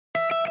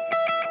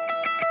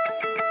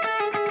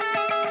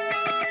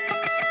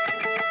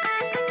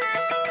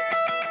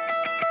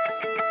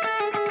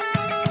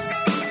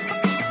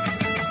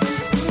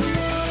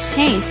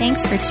Hey, thanks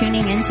for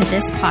tuning into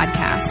this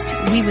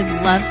podcast. We would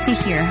love to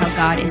hear how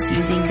God is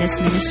using this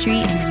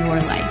ministry in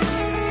your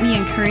life. We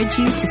encourage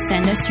you to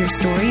send us your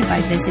story by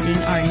visiting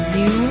our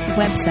new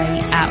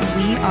website at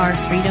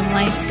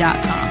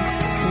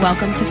wearefreedomlife.com.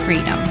 Welcome to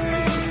freedom.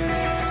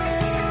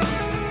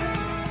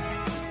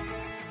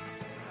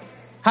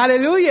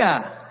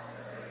 Hallelujah.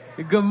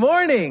 Good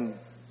morning.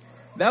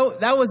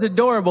 That was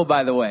adorable,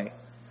 by the way.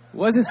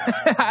 Wasn't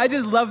I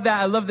just love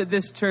that. I love that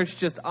this church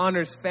just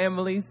honors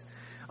families,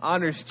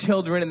 honors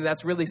children, and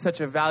that's really such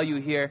a value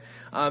here.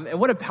 And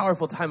what a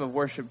powerful time of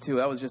worship, too.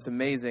 That was just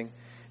amazing.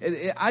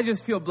 I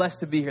just feel blessed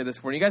to be here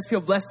this morning. You guys feel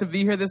blessed to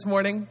be here this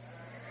morning?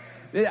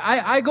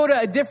 I go to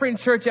a different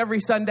church every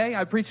Sunday.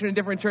 I preach in a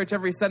different church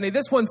every Sunday.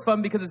 This one's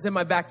fun because it's in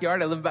my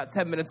backyard. I live about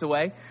 10 minutes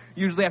away.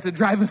 Usually have to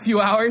drive a few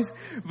hours,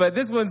 but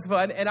this one's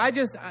fun. And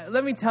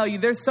let me tell you,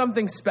 there's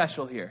something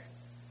special here.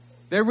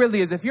 There really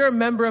is. If you're a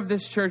member of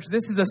this church,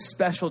 this is a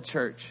special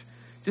church.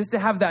 Just to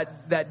have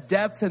that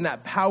depth and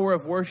that power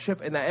of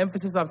worship and that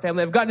emphasis on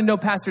family. I've gotten to know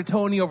Pastor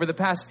Tony over the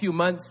past few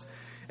months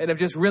and have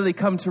just really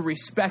come to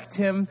respect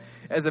him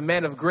as a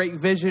man of great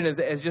vision,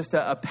 as just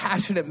a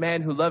passionate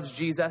man who loves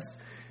Jesus.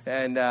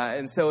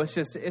 And so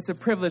it's a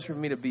privilege for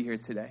me to be here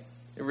today.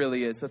 It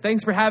really is. So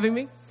thanks for having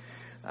me.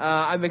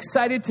 I'm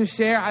excited to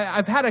share.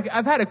 I've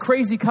had a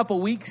crazy couple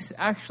weeks.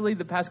 Actually,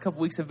 the past couple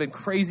weeks have been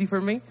crazy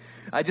for me.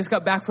 I just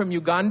got back from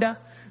Uganda,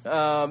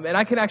 and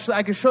I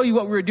can show you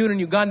what we were doing in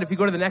Uganda if you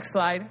go to the next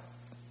slide.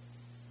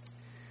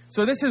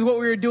 So this is what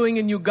we were doing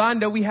in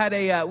Uganda. We had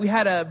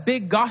a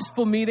big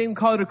gospel meeting,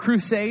 called a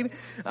crusade,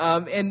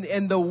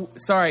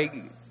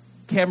 sorry,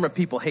 camera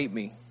people hate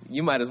me.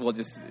 You might as well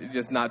just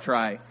not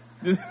try.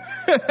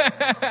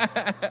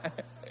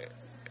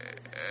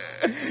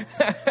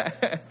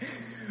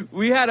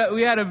 We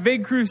had a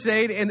big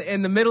crusade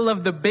in the middle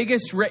of the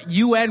biggest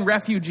UN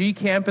refugee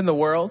camp in the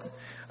world,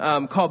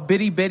 called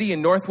Bidi Bidi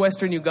in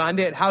northwestern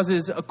Uganda. It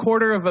houses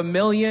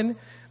 250,000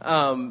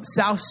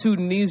 South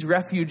Sudanese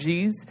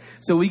refugees.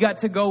 So we got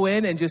to go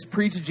in and just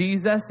preach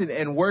Jesus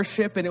and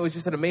worship, and it was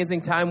just an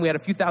amazing time. We had a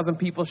few thousand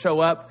people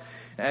show up,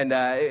 and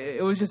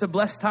it was just a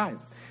blessed time.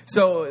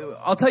 So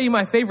I'll tell you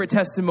my favorite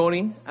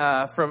testimony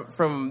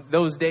from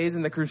those days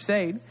in the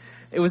crusade.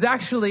 It was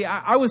actually,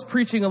 I was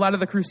preaching a lot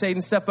of the crusade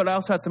and stuff, but I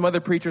also had some other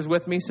preachers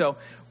with me. So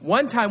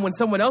one time when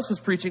someone else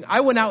was preaching, I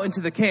went out into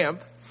the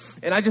camp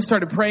and I just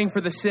started praying for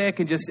the sick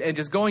and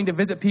just going to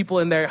visit people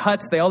in their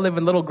huts. They all live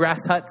in little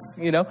grass huts,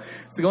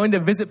 So going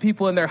to visit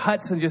people in their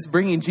huts and just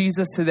bringing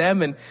Jesus to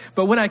them.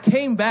 But when I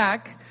came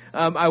back,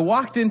 I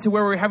walked into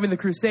where we were having the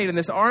crusade, and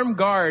this armed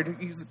guard,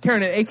 he's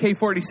carrying an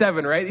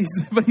AK-47, right?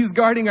 But he's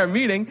guarding our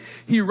meeting.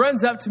 He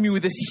runs up to me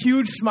with this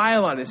huge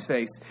smile on his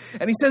face,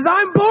 and he says,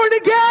 "I'm born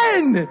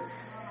again!"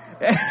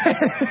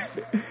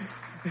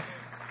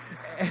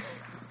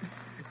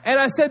 And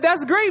I said,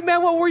 "That's great,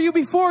 man. What were you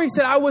before?" He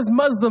said, "I was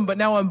Muslim, but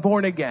now I'm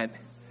born again."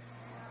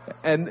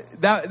 And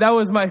that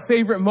was my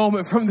favorite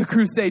moment from the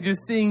crusade,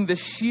 just seeing the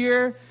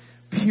sheer,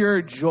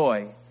 pure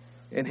joy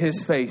in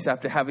his face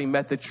after having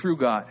met the true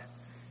God,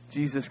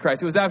 Jesus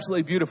Christ. It was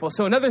absolutely beautiful.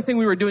 So another thing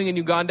we were doing in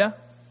Uganda,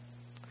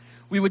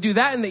 we would do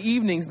that in the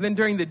evenings. And then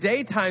during the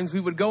daytimes, we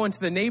would go into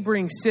the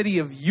neighboring city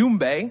of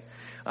Yumbe,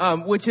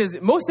 which is,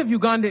 most of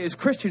Uganda is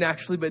Christian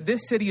actually, but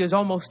this city is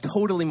almost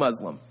totally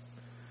Muslim.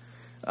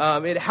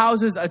 It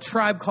houses a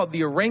tribe called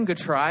the Orenga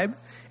tribe,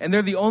 and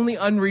they're the only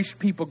unreached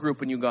people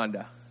group in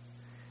Uganda.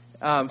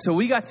 So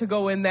we got to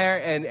go in there,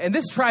 and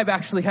this tribe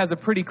actually has a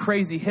pretty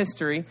crazy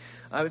history.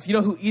 If you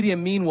know who Idi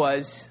Amin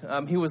was,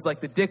 he was like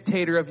the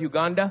dictator of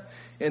Uganda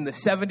in the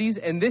 70s,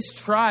 and this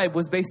tribe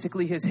was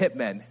basically his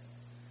hitmen,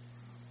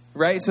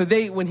 right? So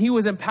when he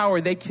was in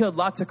power, they killed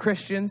lots of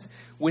Christians.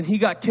 When he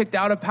got kicked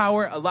out of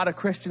power, a lot of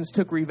Christians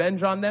took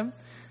revenge on them.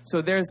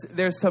 So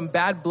there's some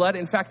bad blood.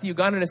 In fact, the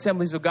Ugandan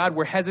Assemblies of God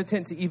were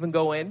hesitant to even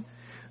go in.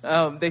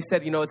 They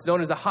said, it's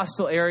known as a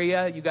hostile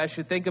area. You guys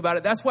should think about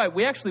it. That's why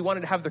we actually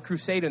wanted to have the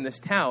crusade in this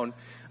town.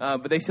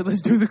 But they said, let's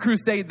do the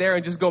crusade there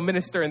and just go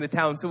minister in the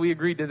town. So we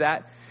agreed to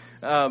that.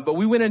 But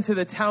we went into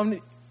the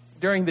town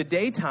during the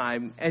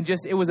daytime, and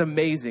it was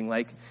amazing.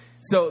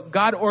 So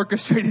God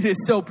orchestrated it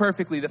so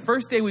perfectly. The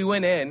first day we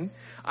went in,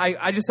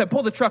 I just said,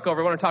 pull the truck over.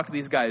 I want to talk to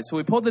these guys. So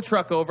we pulled the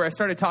truck over. I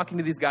started talking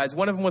to these guys.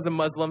 One of them was a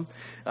Muslim.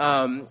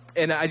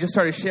 And I just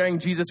started sharing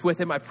Jesus with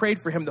him. I prayed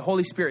for him. The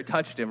Holy Spirit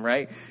touched him,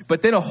 right?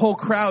 But then a whole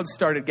crowd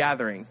started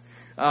gathering.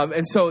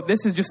 And so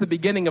this is just the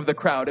beginning of the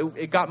crowd.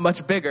 It got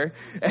much bigger.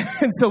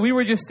 And so we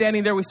were just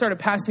standing there. We started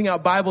passing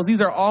out Bibles.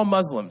 These are all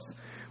Muslims.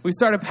 We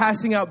started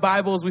passing out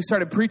Bibles. We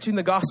started preaching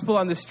the gospel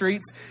on the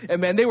streets.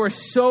 And man, they were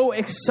so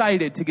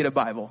excited to get a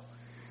Bible.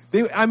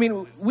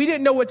 We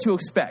didn't know what to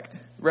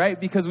expect, right?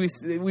 Because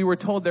we were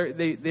told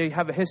they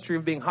have a history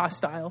of being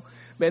hostile.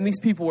 Man, these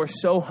people were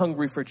so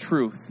hungry for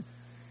truth.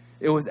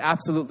 It was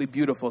absolutely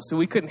beautiful. So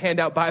we couldn't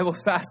hand out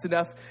Bibles fast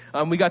enough.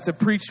 We got to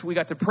preach. We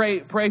got to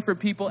pray for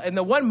people. And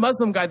the one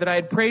Muslim guy that I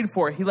had prayed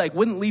for, he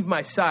wouldn't leave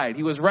my side.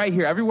 He was right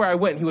here. Everywhere I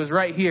went, he was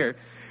right here.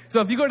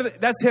 So if you go to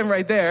that's him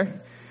right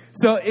there.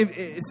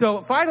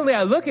 So finally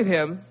I look at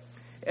him,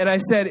 And I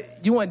said,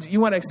 you want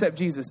to accept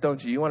Jesus,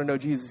 don't you? You want to know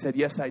Jesus? He said,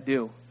 yes, I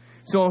do.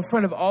 So in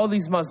front of all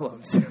these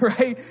Muslims,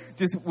 right,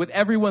 just with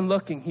everyone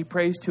looking, he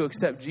prays to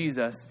accept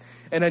Jesus.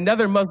 And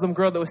another Muslim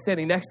girl that was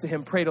standing next to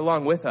him prayed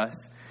along with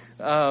us.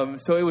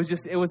 So it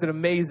was an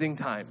amazing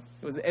time.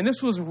 And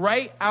this was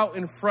right out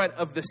in front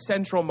of the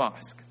Central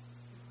Mosque.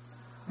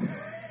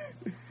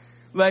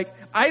 Like,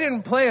 I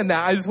didn't plan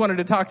that. I just wanted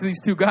to talk to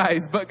these two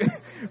guys, but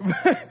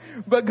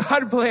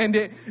God planned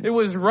it. It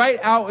was right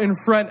out in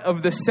front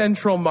of the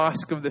Central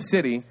Mosque of the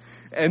city.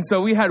 And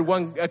so we had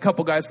a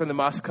couple guys from the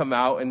mosque come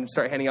out and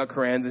start handing out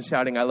Qurans and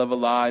shouting, I love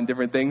Allah and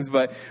different things.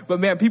 But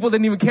man, people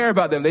didn't even care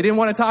about them. They didn't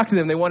want to talk to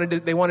them. They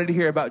wanted to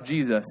hear about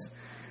Jesus.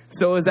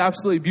 So it was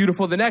absolutely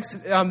beautiful. The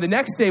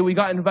next day we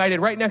got invited.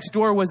 Right next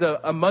door was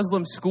a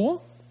Muslim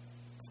school,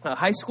 a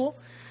high school.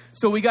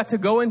 So we got to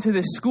go into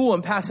this school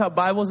and pass out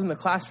Bibles in the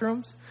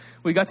classrooms.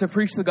 We got to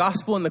preach the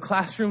gospel in the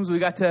classrooms. We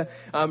got to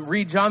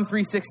read John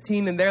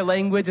 3:16 in their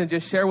language and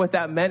just share what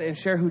that meant and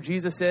share who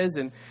Jesus is.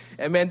 And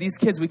man, these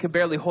kids, we could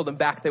barely hold them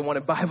back. They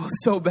wanted Bibles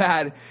so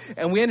bad.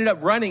 And we ended up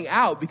running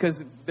out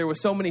because there were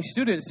so many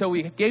students. So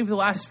we gave the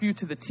last few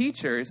to the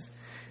teachers.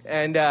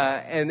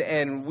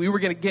 And we were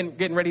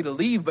getting ready to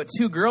leave, but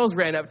two girls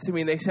ran up to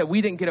me and they said,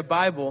 we didn't get a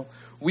Bible.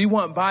 We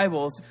want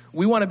Bibles.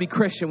 We want to be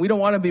Christian. We don't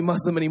want to be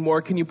Muslim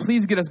anymore. Can you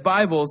please get us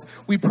Bibles?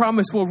 We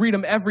promise we'll read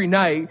them every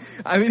night.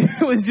 I mean,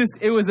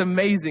 it was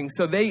amazing.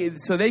 So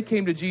they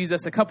came to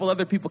Jesus. A couple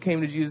other people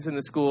came to Jesus in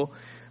the school.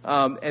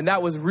 And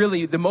that was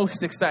really the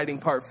most exciting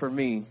part for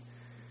me,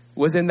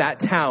 was in that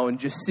town,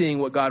 just seeing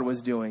what God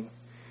was doing.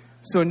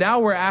 So now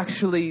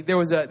there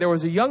was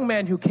a young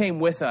man who came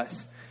with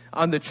us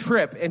on the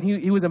trip, and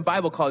he was in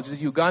Bible college.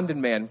 He's a Ugandan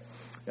man.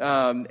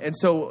 And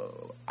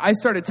so I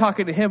started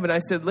talking to him, and I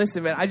said,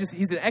 listen, man,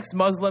 he's an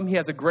ex-Muslim. He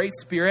has a great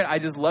spirit. I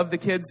just love the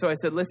kids. So I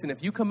said, listen,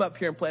 if you come up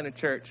here and plant a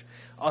church,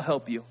 I'll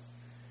help you.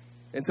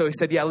 And so he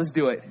said, yeah, let's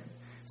do it.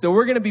 So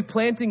we're going to be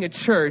planting a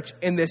church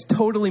in this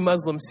totally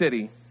Muslim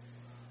city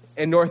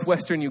in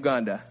northwestern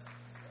Uganda.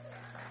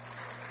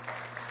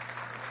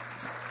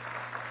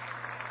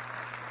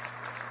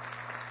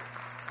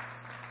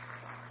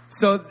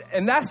 So,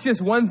 and that's just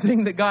one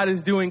thing that God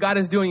is doing. God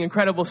is doing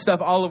incredible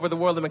stuff all over the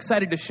world. I'm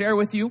excited to share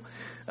with you.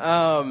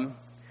 One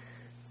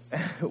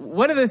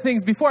of the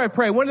things, before I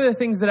pray, one of the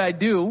things that I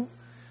do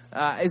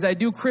is I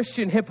do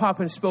Christian hip hop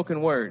and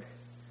spoken word.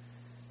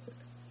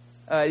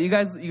 You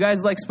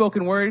guys like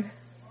spoken word?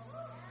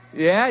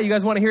 Yeah, you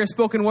guys want to hear a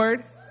spoken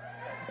word?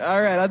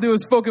 All right, I'll do a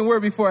spoken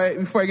word before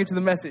I get to the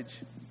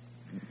message.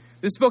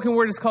 This spoken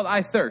word is called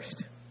I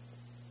Thirst.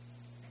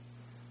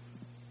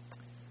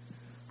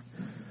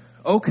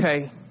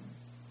 Okay,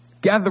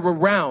 gather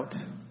around.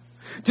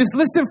 Just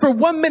listen for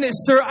 1 minute,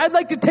 sir. I'd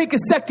like to take a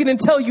second and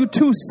tell you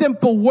 2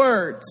 simple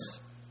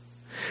words.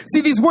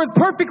 See, these words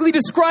perfectly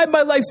describe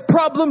my life's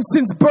problems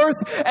since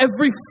birth.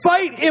 Every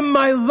fight in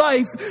my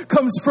life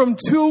comes from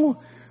 2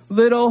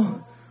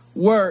 little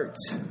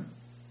words.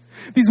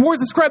 These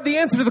words describe the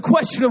answer to the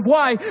question of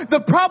why. The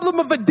problem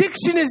of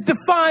addiction is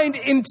defined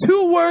in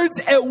 2 words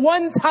at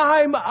one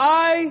time.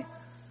 I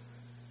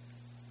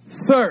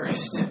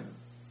thirst.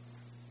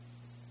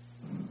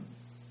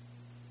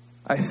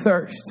 I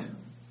thirst.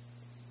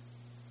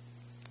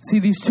 See,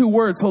 these 2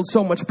 words hold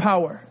so much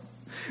power.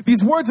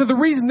 These words are the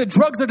reason that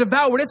drugs are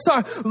devoured. It's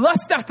our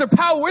lust after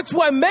power. It's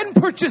why men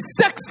purchase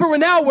sex for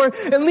an hour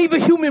and leave a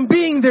human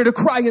being there to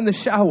cry in the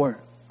shower.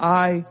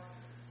 I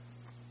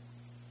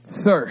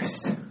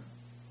thirst.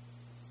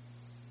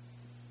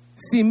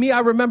 See, me, I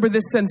remember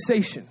this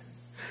sensation.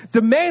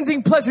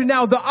 Demanding pleasure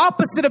now, the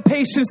opposite of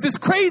patience, this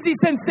crazy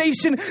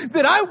sensation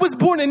that I was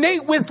born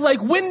innate with,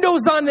 like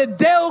Windows on a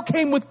Dell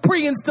came with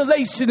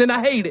pre-installation, and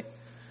I hate it.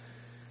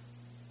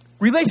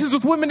 Relations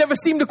with women never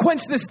seem to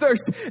quench this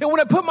thirst. And when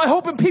I put my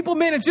hope in people,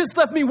 man, it just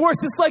left me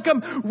worse. It's like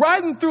I'm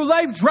riding through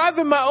life,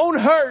 driving my own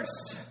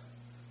hearse.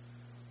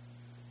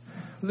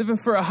 Living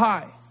for a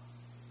high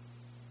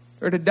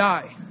or to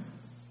die.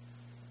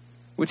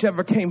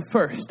 Whichever came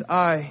first,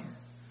 I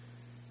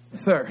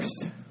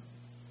thirst.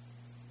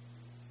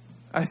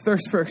 I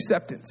thirst for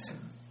acceptance.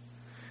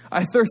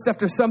 I thirst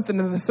after something,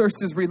 and the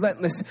thirst is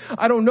relentless.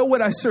 I don't know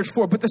what I search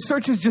for, but the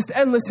search is just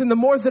endless. And the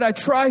more that I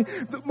try,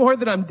 the more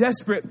that I'm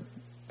desperate.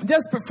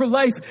 Desperate for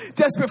life,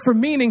 desperate for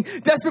meaning,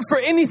 desperate for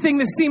anything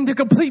that seemed to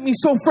complete me.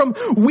 So from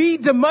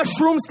weed to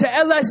mushrooms to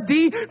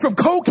LSD, from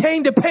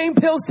cocaine to pain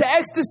pills to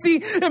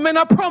ecstasy, and man,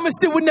 I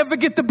promised it would never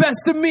get the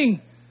best of me.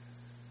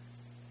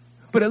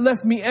 But it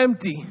left me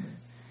empty,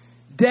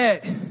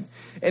 dead,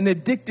 and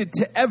addicted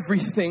to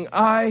everything.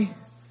 I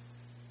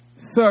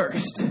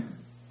thirst.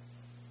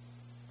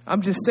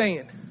 I'm just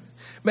saying.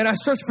 Man, I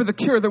searched for the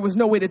cure. There was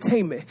no way to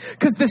tame it.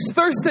 Because this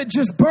thirst that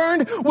just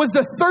burned was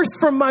a thirst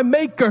from my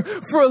maker,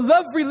 for a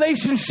love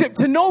relationship,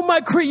 to know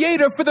my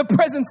creator, for the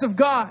presence of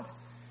God.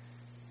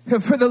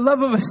 And for the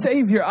love of a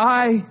savior,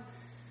 I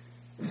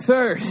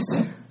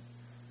thirst.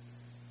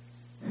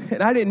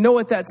 And I didn't know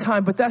at that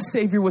time, but that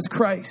savior was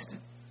Christ.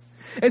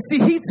 And see,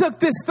 he took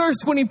this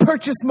thirst when he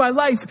purchased my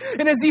life.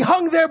 And as he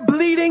hung there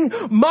bleeding,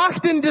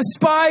 mocked and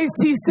despised,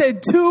 he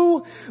said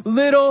 2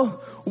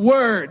 little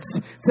words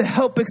to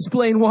help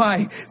explain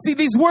why. See,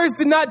 these words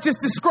did not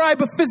just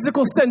describe a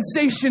physical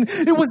sensation.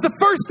 It was the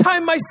first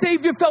time my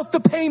Savior felt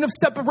the pain of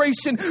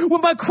separation.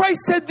 When my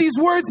Christ said these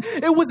words,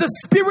 it was a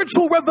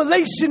spiritual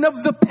revelation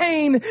of the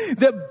pain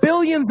that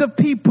billions of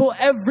people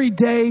every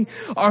day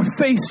are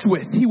faced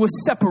with. He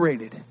was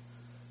separated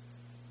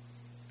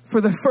for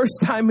the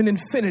first time in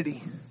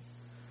infinity.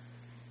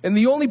 And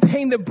the only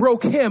pain that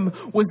broke him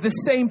was the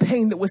same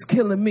pain that was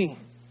killing me.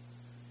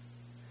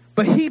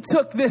 But he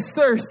took this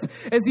thirst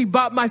as he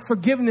bought my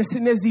forgiveness.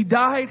 And as he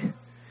died,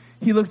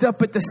 he looked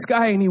up at the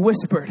sky and he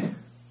whispered,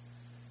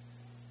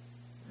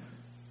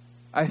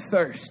 I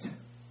thirst.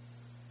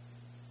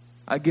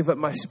 I give up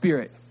my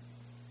spirit.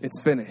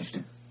 It's finished.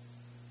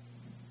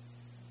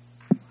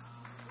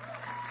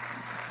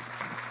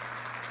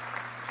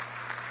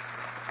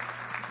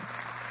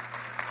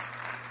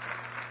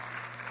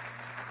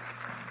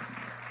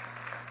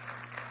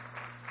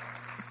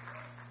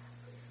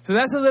 So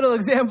that's a little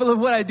example of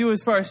what I do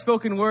as far as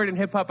spoken word and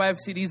hip hop. I have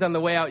CDs on the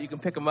way out. You can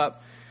pick them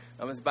up.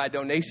 It's by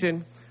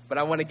donation. But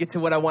I want to get to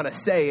what I want to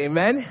say.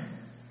 Amen?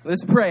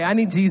 Let's pray. I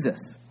need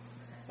Jesus.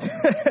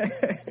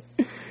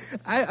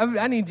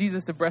 I need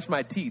Jesus to brush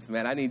my teeth,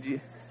 man. I need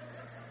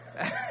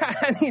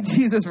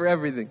Jesus for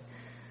everything.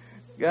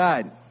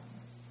 God.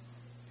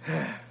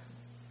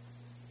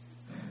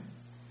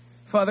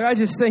 Father, I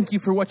just thank you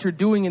for what you're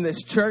doing in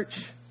this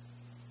church.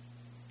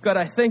 God,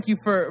 I thank you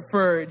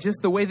for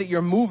just the way that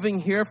you're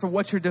moving here, for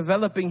what you're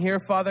developing here,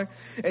 Father.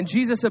 And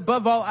Jesus,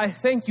 above all, I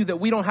thank you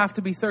that we don't have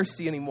to be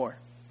thirsty anymore.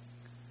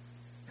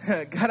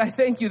 God, I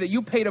thank you that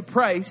you paid a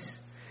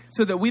price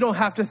so that we don't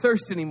have to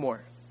thirst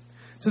anymore,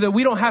 so that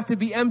we don't have to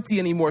be empty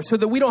anymore, so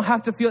that we don't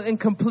have to feel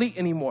incomplete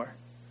anymore.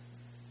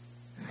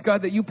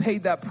 God, that you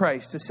paid that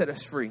price to set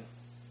us free.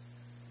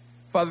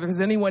 Father, if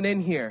there's anyone in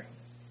here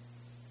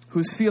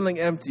who's feeling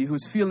empty,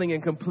 who's feeling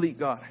incomplete,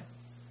 God,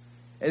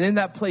 and in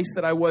that place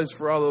that I was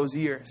for all those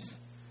years,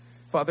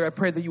 Father, I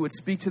pray that you would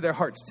speak to their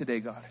hearts today,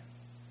 God.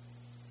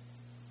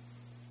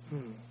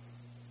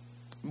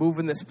 Move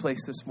in this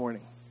place this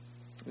morning.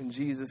 In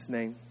Jesus'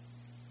 name,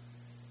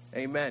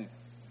 amen.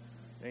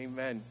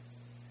 Amen.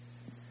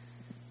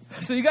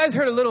 So you guys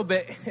heard a little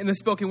bit in the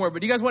spoken word,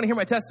 but do you guys want to hear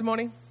my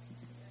testimony?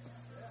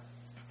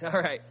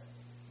 All right.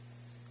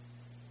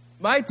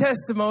 My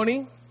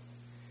testimony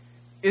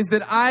is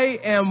that I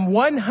am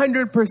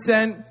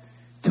 100%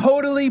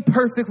 totally,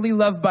 perfectly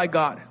loved by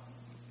God.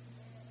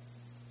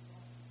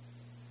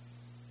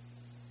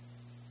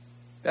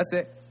 That's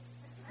it.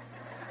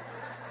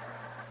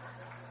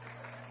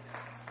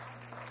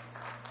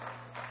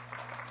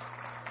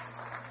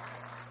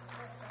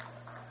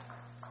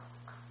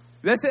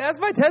 That's it. That's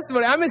my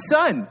testimony. I'm his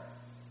son.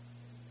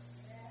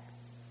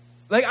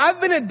 Like,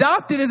 I've been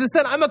adopted as a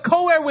son. I'm a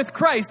co-heir with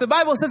Christ. The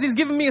Bible says he's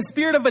given me a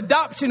spirit of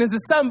adoption as a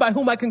son by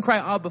whom I can cry,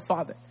 Abba,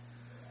 Father.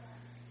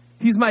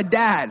 He's my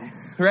dad.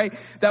 Right?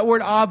 That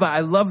word Abba, I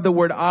love the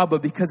word Abba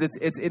because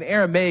it's in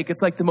Aramaic,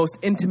 it's like the most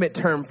intimate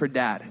term for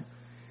dad.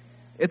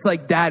 It's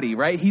like daddy,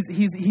 right?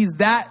 He's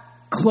that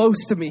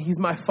close to me. He's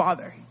my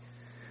father.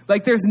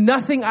 Like, there's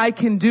nothing I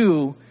can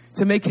do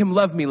to make him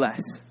love me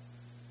less.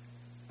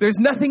 There's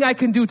nothing I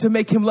can do to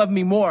make him love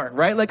me more,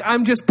 right? Like,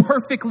 I'm just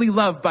perfectly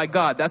loved by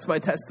God. That's my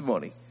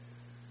testimony.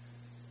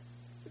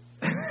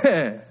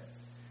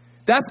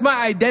 That's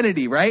my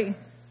identity, right?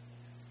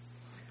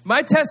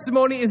 My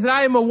testimony is that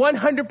I am a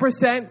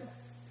 100%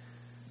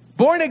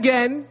 born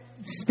again,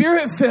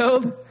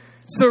 spirit-filled,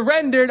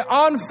 surrendered,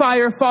 on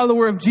fire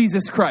follower of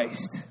Jesus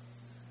Christ.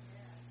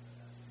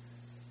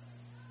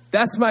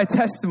 That's my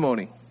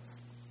testimony.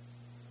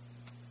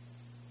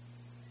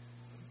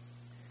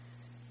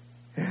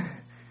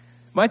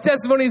 My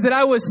testimony is that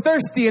I was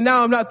thirsty and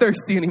now I'm not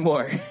thirsty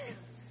anymore.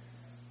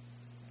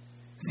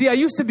 See, I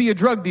used to be a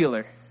drug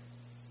dealer.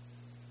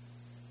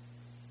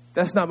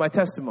 That's not my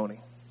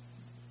testimony.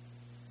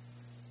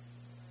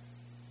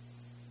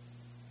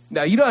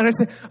 Now, you don't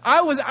understand.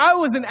 I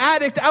was an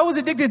addict. I was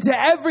addicted to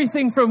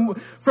everything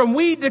from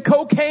weed to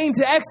cocaine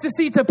to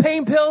ecstasy to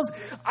pain pills.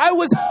 I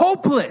was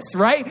hopeless,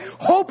 right?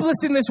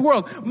 Hopeless in this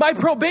world. My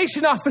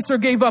probation officer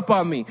gave up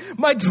on me.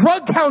 My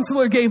drug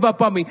counselor gave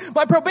up on me.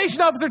 My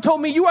probation officer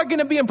told me, you are going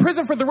to be in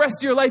prison for the rest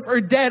of your life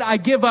or dead. I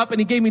give up, and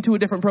he gave me to a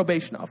different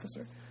probation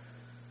officer.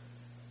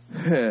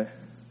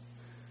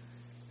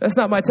 That's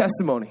not my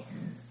testimony.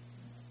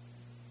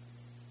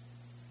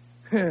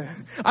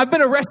 I've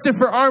been arrested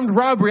for armed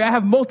robbery. I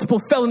have multiple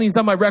felonies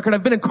on my record.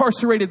 I've been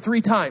incarcerated 3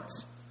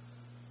 times.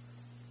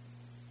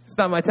 It's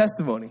not my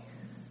testimony.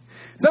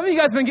 Some of you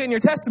guys have been getting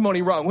your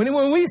testimony wrong.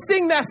 When we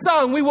sing that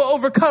song, we will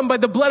overcome by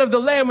the blood of the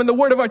Lamb and the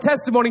word of our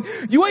testimony.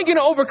 You ain't going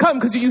to overcome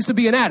because you used to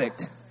be an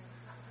addict.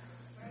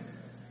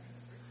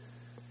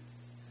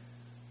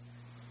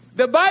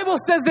 The Bible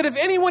says that if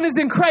anyone is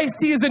in Christ,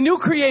 he is a new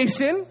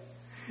creation.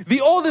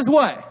 The old is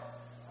what?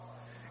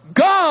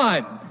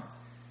 Gone.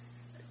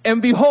 And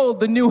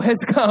behold, the new has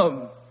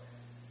come.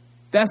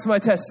 That's my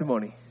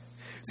testimony.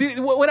 See,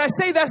 when I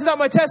say that's not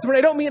my testimony,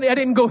 I don't mean I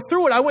didn't go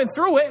through it. I went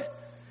through it.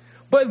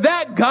 But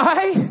that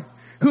guy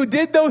who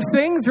did those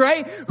things,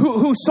 right?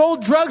 Who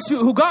sold drugs,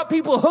 who got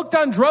people hooked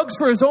on drugs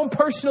for his own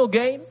personal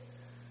gain,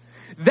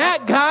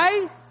 that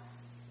guy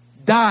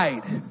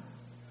died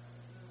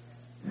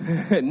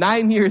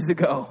 9 years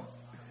ago.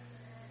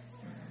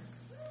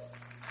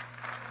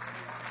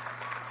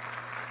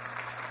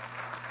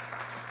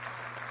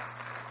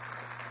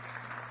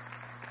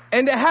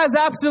 And it has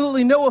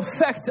absolutely no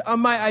effect on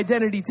my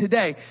identity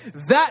today.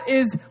 That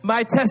is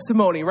my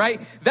testimony,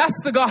 right?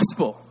 That's the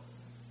gospel.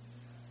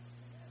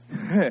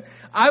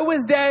 I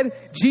was dead,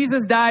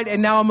 Jesus died,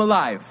 and now I'm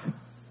alive.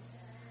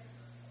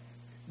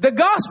 The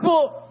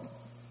gospel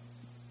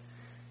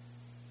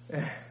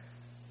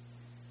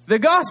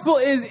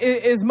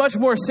is much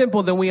more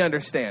simple than we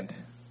understand.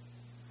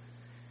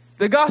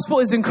 The gospel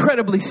is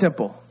incredibly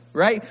simple.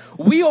 Right?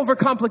 We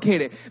overcomplicate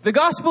it. The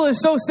gospel is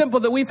so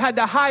simple that we've had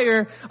to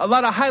hire a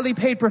lot of highly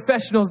paid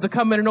professionals to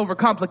come in and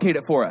overcomplicate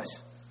it for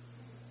us.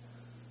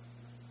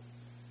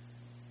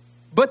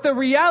 But the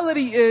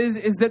reality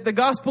is that the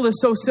gospel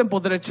is so simple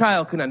that a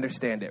child can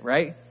understand it,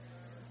 right?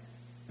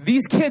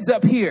 These kids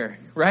up here,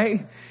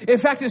 right? In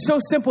fact, it's so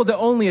simple that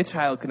only a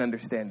child can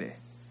understand it.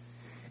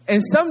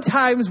 And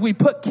sometimes we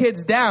put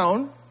kids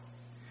down.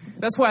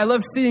 That's why I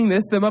love seeing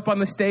this, them up on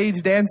the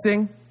stage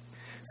dancing.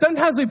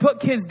 Sometimes we put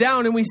kids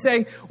down and we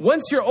say,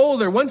 once you're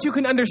older, once you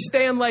can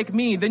understand like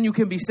me, then you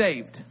can be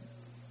saved.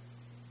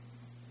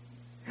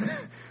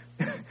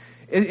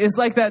 It's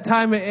like that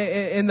time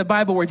in the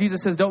Bible where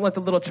Jesus says, don't let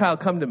the little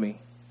child come to me.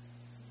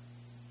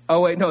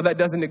 Oh, wait, no, that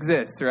doesn't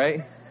exist,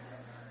 right?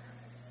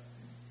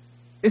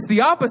 It's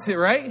the opposite,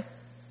 right?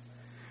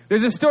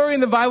 There's a story in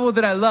the Bible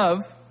that I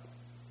love.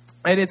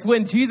 And it's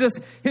when Jesus,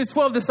 his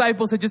 12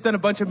 disciples had just done a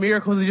bunch of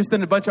miracles, had just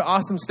done a bunch of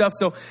awesome stuff.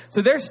 So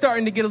they're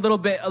starting to get a little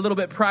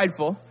bit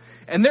prideful,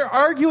 and they're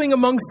arguing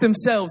amongst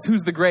themselves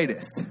who's the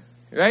greatest,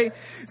 right?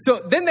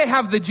 So then they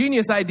have the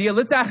genius idea,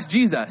 let's ask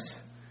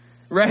Jesus,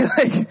 right?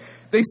 Like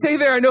they say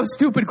there are no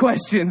stupid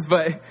questions,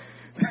 but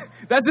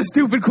that's a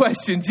stupid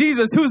question.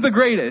 Jesus, who's the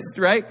greatest,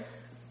 right?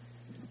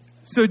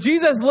 So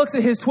Jesus looks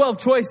at his 12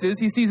 choices.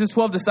 He sees his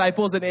 12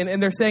 disciples,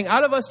 and they're saying,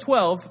 out of us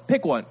 12,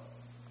 pick one.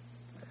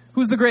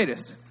 Who's the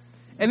greatest?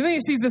 And then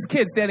he sees this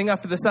kid standing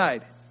off to the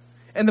side.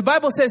 And the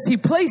Bible says he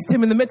placed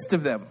him in the midst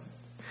of them.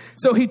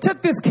 So he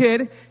took this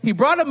kid, he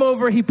brought him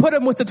over, he put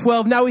him with the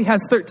 12. Now he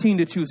has 13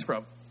 to choose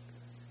from.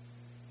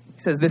 He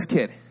says, this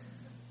kid,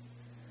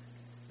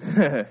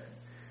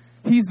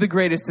 he's the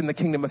greatest in the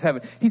kingdom of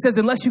heaven. He says,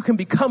 unless you can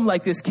become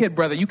like this kid,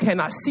 brother, you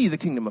cannot see the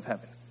kingdom of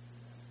heaven.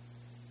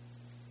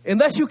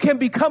 Unless you can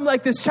become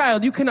like this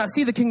child, you cannot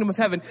see the kingdom of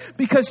heaven.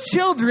 Because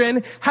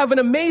children have an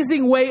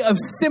amazing way of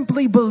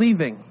simply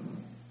believing.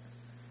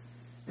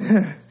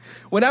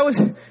 When I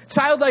was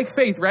childlike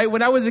faith, right?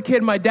 When I was a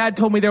kid, my dad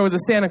told me there was a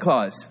Santa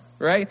Claus,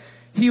 right?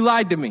 He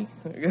lied to me.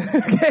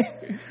 Okay?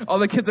 All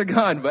the kids are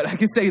gone, but I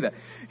can say that.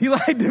 He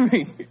lied to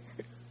me.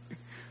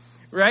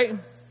 Right?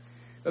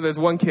 Oh, there's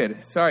one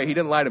kid. Sorry, he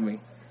didn't lie to me.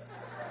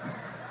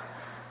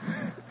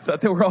 Thought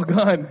they were all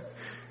gone.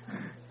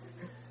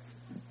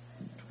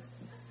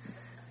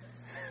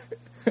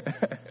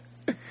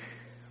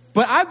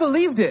 But I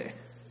believed it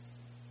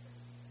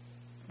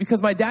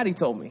because my daddy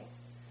told me.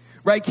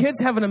 Right? Kids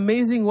have an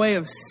amazing way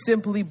of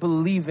simply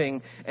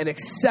believing and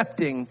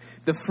accepting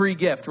the free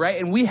gift, right?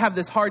 And we have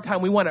this hard time.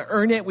 We want to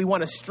earn it. We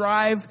want to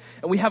strive.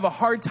 And we have a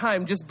hard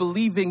time just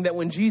believing that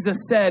when Jesus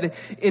said,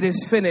 it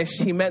is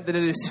finished, he meant that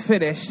it is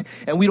finished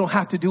and we don't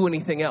have to do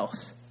anything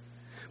else.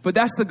 But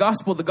that's the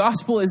gospel. The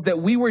gospel is that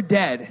we were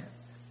dead,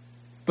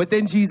 but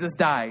then Jesus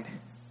died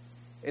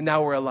and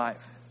now we're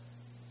alive.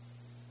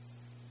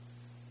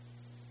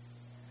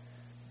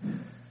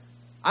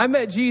 I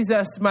met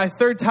Jesus my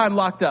third time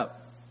locked up.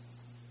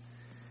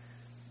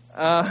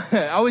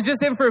 I was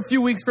just in for a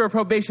few weeks for a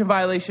probation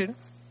violation.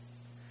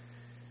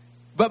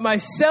 But my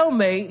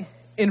cellmate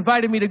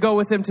invited me to go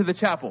with him to the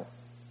chapel.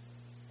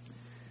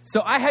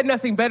 So I had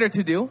nothing better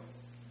to do.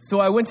 So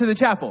I went to the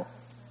chapel.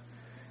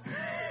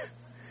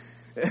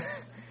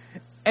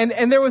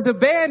 And there was a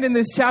band in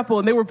this chapel,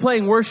 and they were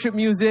playing worship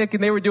music,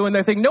 and they were doing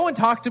their thing. No one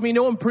talked to me.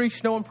 No one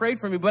preached. No one prayed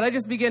for me. But I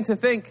just began to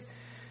think,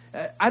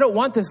 I don't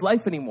want this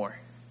life anymore.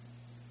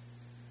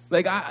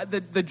 Like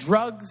the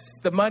drugs,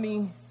 the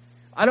money,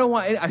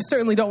 I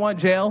certainly don't want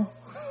jail.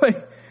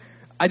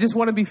 I just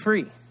want to be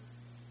free.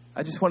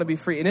 I just want to be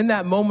free. And in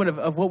that moment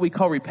of what we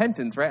call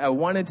repentance, right? I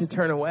wanted to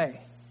turn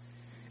away.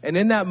 And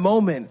in that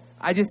moment,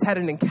 I just had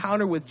an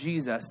encounter with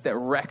Jesus that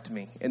wrecked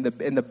me in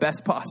the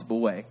best possible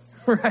way,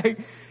 right?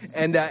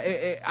 And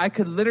I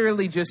could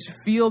literally just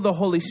feel the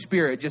Holy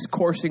Spirit just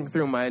coursing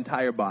through my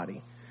entire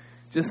body.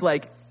 Just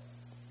like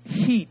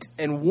heat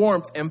and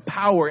warmth and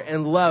power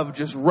and love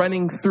just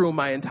running through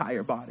my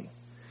entire body.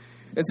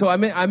 And so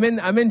I'm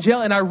in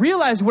jail, and I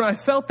realized when I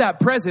felt that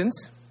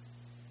presence,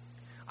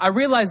 I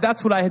realized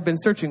that's what I had been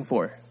searching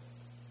for.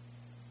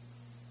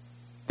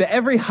 That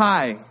every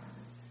high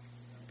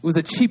was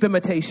a cheap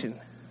imitation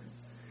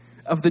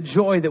of the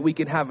joy that we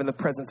can have in the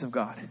presence of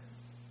God.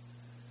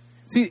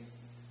 See,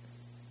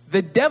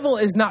 The devil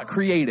is not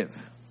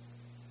creative.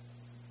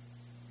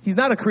 He's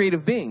not a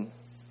creative being.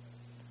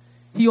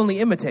 He only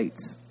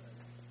imitates.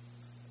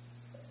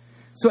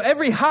 So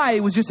every high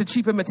was just a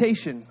cheap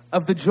imitation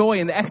of the joy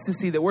and the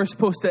ecstasy that we're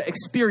supposed to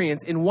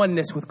experience in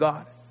oneness with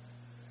God.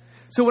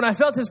 So when I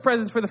felt his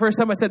presence for the first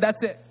time, I said,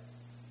 that's it.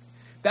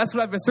 That's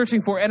what I've been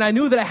searching for. And I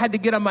knew that I had to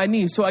get on my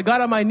knees. So I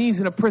got on my knees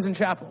in a prison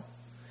chapel.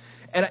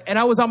 And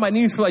I was on my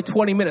knees for like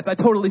 20 minutes. I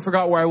totally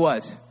forgot where I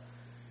was.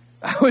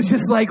 I was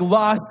just like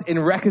lost in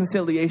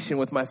reconciliation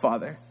with my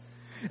Father.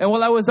 And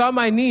while I was on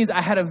my knees, I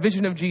had a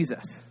vision of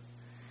Jesus.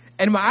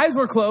 And my eyes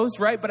were closed,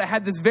 right? But I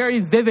had this very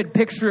vivid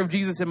picture of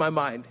Jesus in my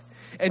mind.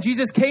 And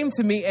Jesus came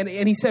to me and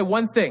he said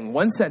one thing,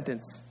 one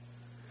sentence.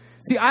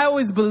 See, I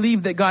always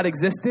believed that God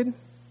existed.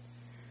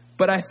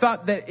 But I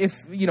thought that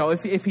if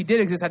he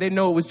did exist, I didn't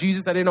know it was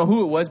Jesus. I didn't know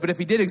who it was. But if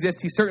he did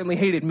exist, he certainly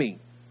hated me.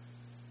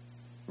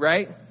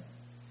 Right?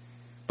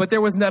 But there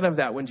was none of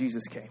that when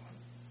Jesus came.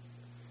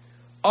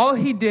 All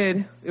he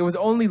did, it was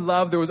only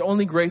love. There was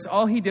only grace.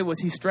 All he did was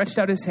he stretched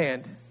out his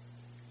hand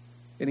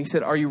and he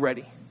said, are you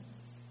ready?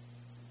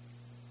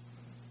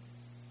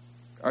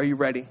 Are you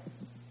ready?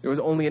 There was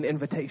only an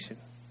invitation.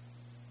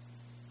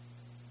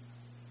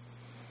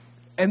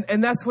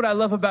 And that's what I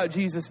love about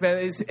Jesus, man,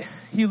 is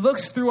he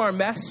looks through our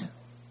mess,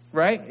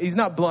 right? He's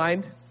not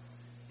blind.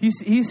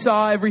 He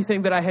saw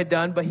everything that I had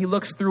done, but he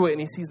looks through it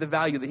and he sees the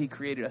value that he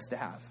created us to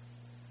have,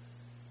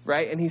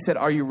 right? And he said,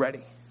 are you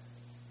ready?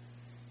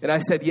 And I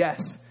said,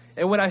 yes.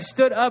 And when I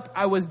stood up,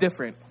 I was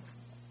different.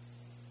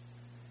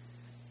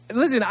 And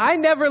listen, I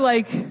never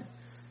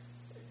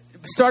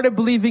started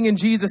believing in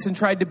Jesus and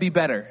tried to be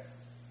better.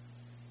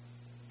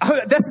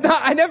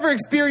 I never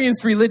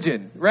experienced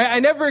religion, right?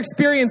 I never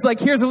experienced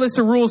here's a list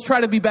of rules,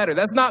 try to be better.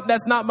 That's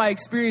not my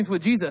experience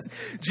with Jesus.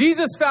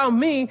 Jesus found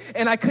me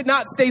and I could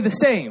not stay the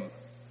same.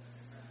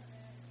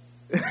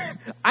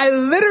 I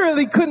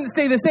literally couldn't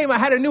stay the same. I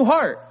had a new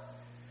heart.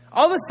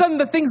 All of a sudden,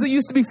 the things that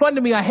used to be fun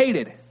to me, I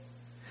hated.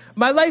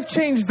 My life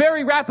changed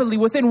very rapidly.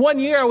 Within 1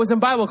 year, I was in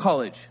Bible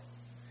college.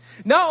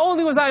 Not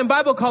only was I in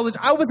Bible college,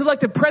 I was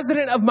elected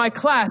president of my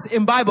class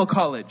in Bible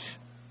college.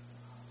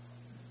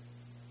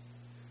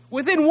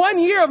 Within 1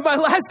 year of my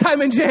last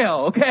time in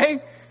jail, okay?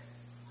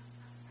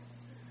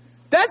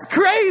 That's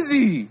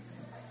crazy.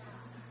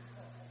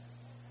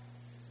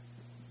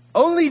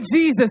 Only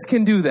Jesus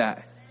can do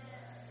that.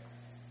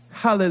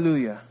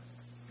 Hallelujah.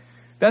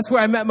 That's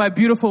where I met my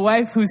beautiful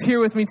wife who's here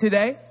with me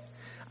today.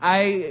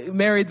 I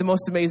married the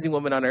most amazing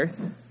woman on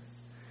earth.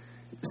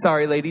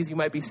 Sorry, ladies, you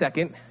might be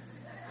second.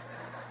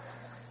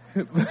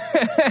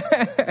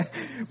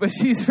 But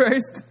she's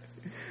first.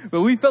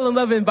 But we fell in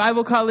love in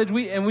Bible college,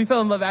 we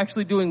fell in love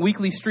actually doing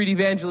weekly street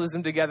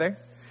evangelism together.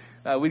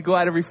 We'd go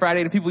out every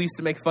Friday, and people used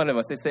to make fun of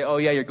us. They say, oh,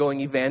 yeah, you're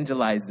going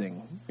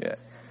evangelizing. Yeah.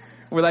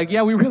 We're like,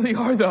 yeah, we really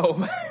are,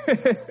 though.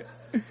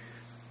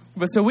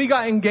 But so we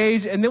got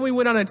engaged, and then we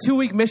went on a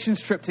 2-week missions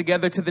trip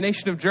together to the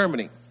nation of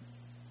Germany.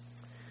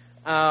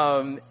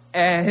 And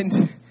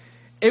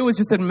it was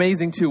just an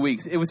amazing 2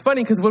 weeks. It was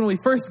funny because when we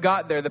first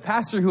got there, the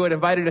pastor who had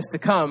invited us to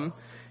come,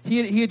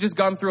 he had just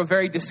gone through a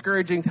very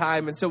discouraging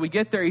time. And so we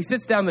get there, he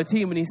sits down the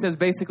team and he says,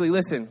 basically,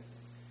 listen,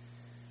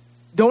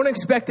 don't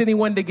expect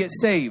anyone to get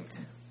saved.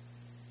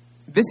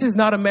 This is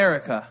not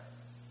America.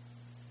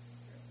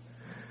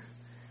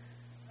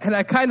 And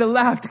I kind of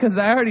laughed because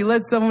I already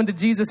led someone to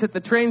Jesus at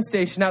the train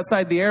station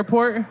outside the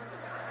airport.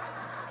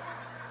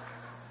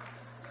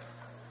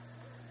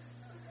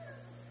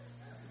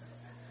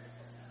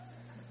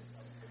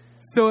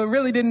 So it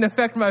really didn't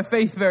affect my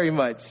faith very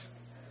much.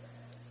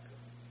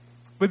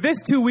 But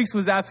this 2 weeks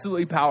was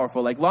absolutely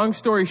powerful. Long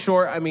story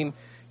short,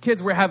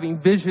 kids were having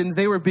visions.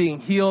 They were being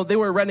healed. They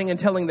were running and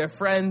telling their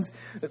friends.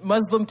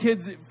 Muslim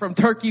kids from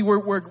Turkey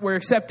were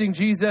accepting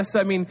Jesus.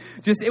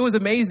 It was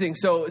amazing.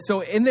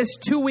 So in this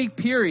 2-week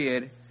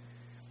period,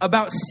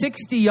 about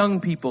 60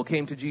 young people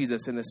came to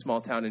Jesus in this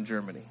small town in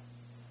Germany.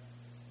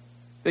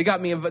 They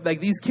got me,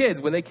 these kids,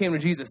 when they came to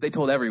Jesus, they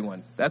told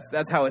everyone.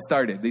 That's how it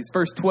started. These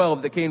first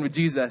 12 that came to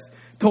Jesus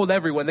told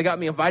everyone. They got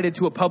me invited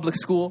to a public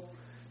school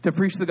to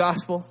preach the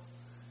gospel.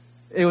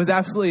 It was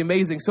absolutely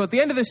amazing. So at the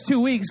end of this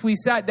 2 weeks, we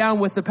sat down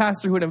with the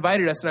pastor who had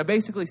invited us, and I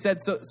basically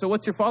said, so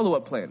what's your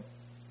follow-up plan?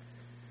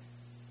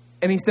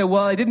 And he said,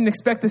 well, I didn't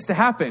expect this to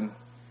happen.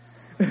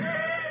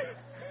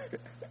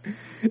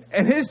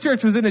 And his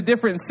church was in a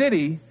different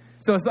city,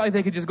 so it's not like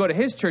they could just go to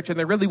his church, and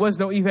there really was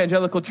no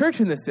evangelical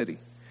church in this city.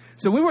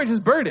 So we were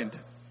just burdened.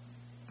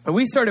 And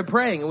we started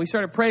praying, We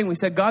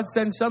said, God,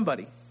 send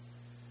somebody.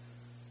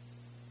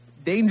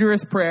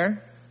 Dangerous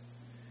prayer.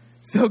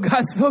 So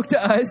God spoke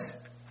to us.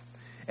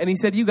 And he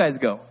said, you guys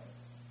go.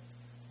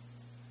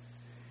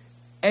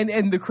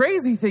 And the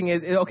crazy thing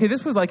is, okay,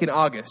 this was in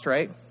August,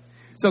 right?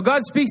 So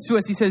God speaks to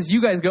us. He says,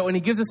 you guys go. And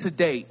he gives us a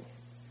date.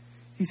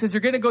 He says,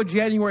 you're going to go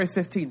January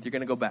 15th. You're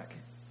going to go back.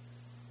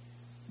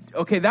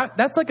 Okay,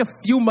 that's a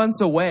few months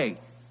away.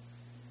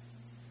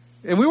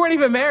 And we weren't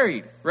even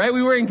married, right?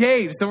 We were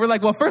engaged. So we're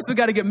like, well, first we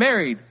got to get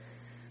married.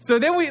 So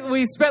then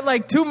we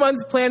spent 2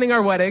 months planning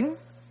our wedding,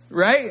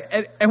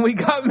 right? And we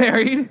got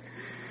married.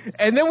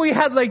 And then we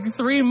had like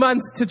 3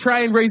 months to try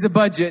and raise a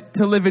budget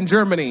to live in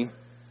Germany,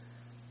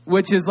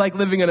 which is like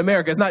living in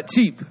America. It's not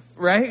cheap,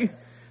 right?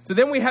 So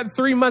then we had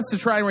 3 months to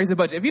try and raise a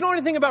budget. If you know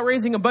anything about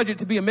raising a budget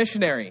to be a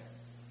missionary,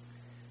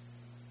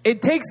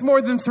 it takes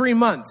more than 3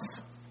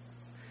 months.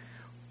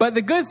 But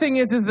the good thing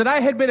is that I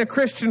had been a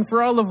Christian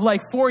for all of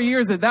like 4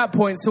 years at that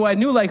point, so I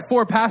knew like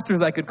 4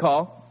 pastors I could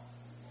call.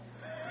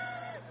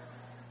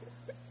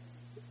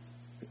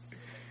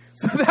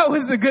 So that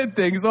was the good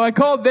thing. So I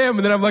called them,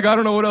 and then I'm like, I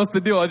don't know what else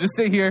to do. I'll just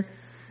sit here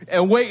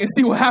and wait and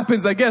see what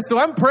happens, I guess. So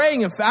I'm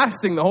praying and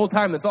fasting the whole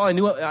time. That's all I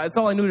knew. That's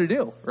all I knew to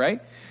do,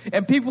 right?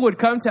 And people would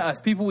come to us,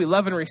 people we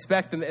love and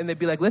respect, and they'd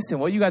be like, listen,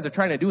 what you guys are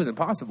trying to do is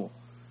impossible.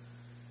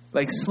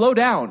 Like, slow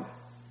down.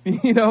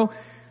 You know,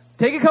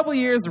 take a couple of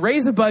years,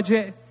 raise a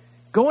budget,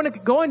 go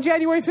on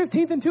January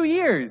 15th in 2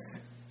 years.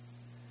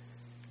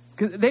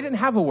 Because they didn't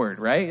have a word,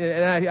 right?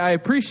 And I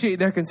appreciate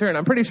their concern.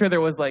 I'm pretty sure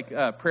there was like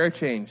a prayer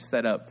change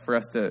set up for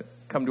us to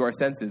come to our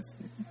senses.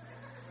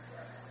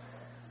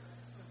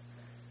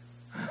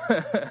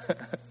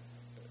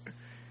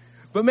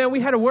 But man, we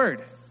had a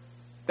word.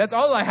 That's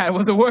all I had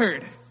was a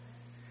word.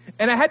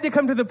 And I had to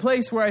come to the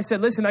place where I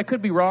said, listen, I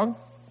could be wrong.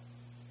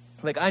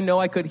 Like, I know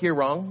I could hear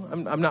wrong.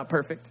 I'm not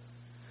perfect.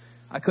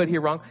 I could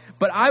hear wrong.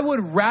 But I would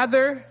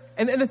rather,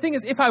 and the thing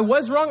is, if I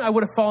was wrong, I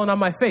would have fallen on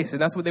my face.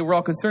 And that's what they were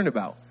all concerned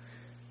about.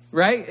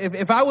 Right?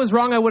 If I was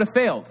wrong, I would have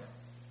failed.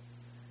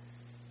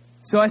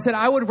 So I said,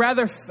 I would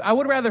rather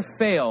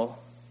fail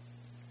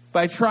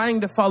by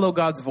trying to follow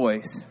God's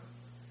voice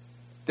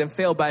than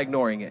fail by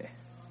ignoring it.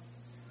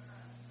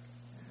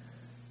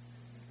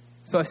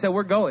 So I said,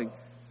 we're going.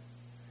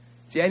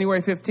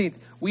 January 15th.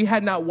 We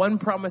had not one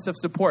promise of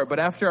support, but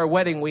after our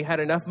wedding, we had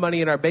enough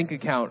money in our bank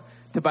account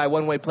to buy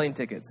one-way plane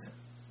tickets.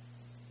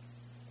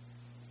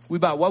 We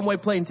bought one-way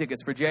plane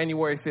tickets for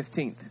January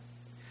 15th.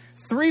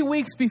 3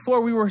 weeks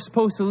before we were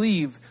supposed to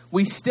leave,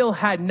 we still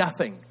had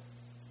nothing.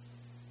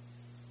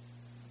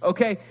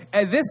 Okay,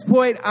 at this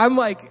point, I'm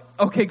like,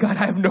 okay, God,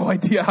 I have no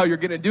idea how you're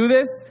going to do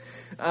this.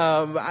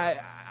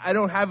 I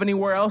don't have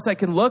anywhere else I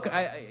can look.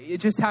 It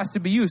just has to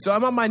be you. So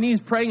I'm on my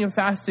knees praying and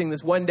fasting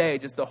this one day,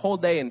 just the whole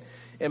day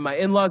in my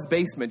in-laws'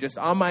 basement, just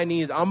on my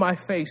knees, on my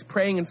face,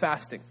 praying and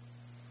fasting.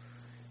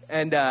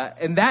 And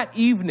that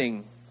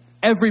evening,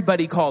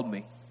 everybody called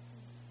me.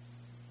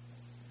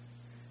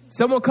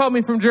 Someone called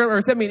me from Germany,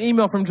 or sent me an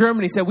email from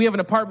Germany, said, we have an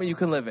apartment you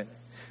can live in.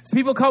 So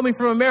people called me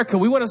from America.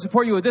 We want to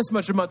support you with this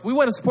much a month. We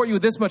want to support you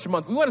with this much a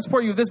month. We want to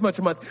support you with this much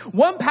a month.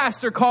 One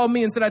pastor called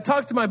me and said, I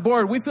talked to my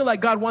board. We feel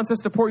like God wants us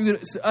to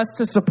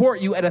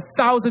support you at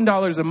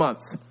 $1,000 a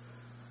month.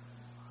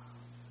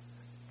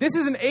 This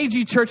is an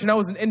AG church, and I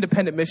was an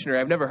independent missionary.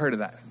 I've never heard of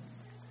that.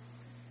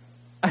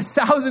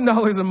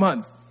 $1,000 a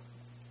month.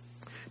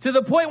 To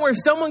the point where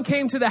someone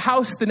came to the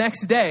house the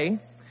next day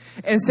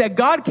and said,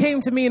 God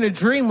came to me in a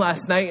dream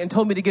last night and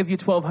told me to give you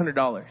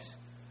 $1,200.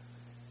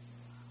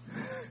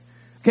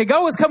 Okay,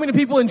 God was coming to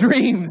people in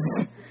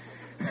dreams.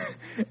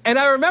 And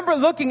I remember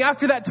looking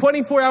after that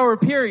 24-hour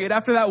period,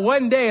 after that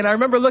one day, and I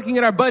remember looking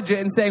at our budget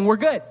and saying, we're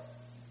good.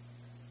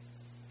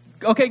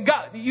 Okay,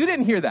 God, you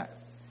didn't hear that.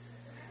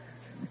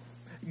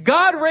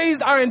 God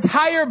raised our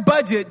entire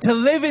budget to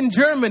live in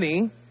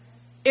Germany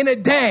in a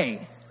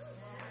day.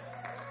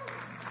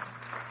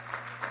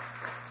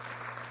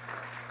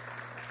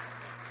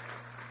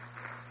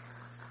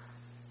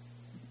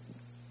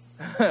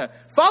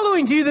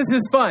 Following Jesus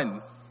is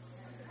fun.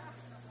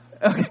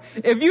 Okay.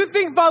 If you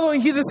think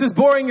following Jesus is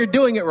boring, you're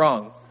doing it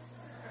wrong.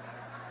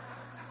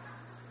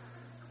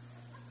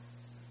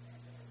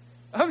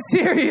 I'm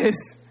serious.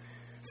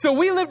 So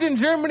we lived in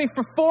Germany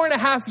for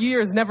 4.5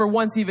 years, never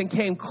once even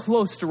came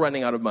close to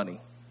running out of money.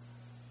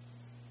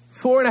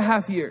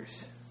 4.5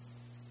 years.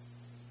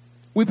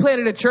 We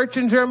planted a church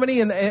in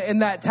Germany in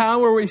that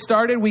town where we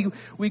started.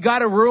 We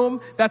got a room.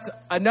 That's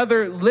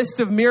another list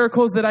of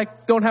miracles that I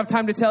don't have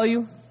time to tell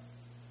you.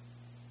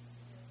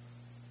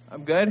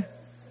 I'm good?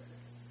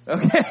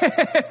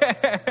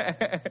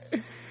 Okay.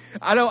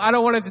 I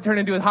don't want it to turn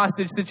into a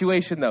hostage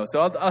situation though.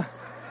 So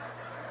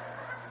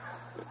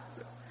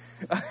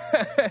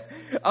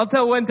I'll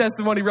tell one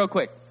testimony real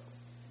quick.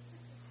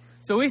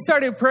 So we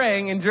started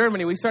praying in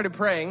Germany. We started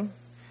praying,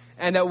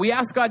 and we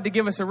asked God to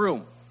give us a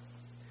room.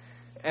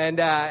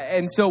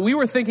 And so we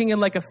were thinking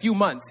in like a few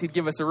months He'd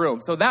give us a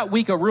room. So that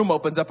week a room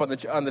opens up on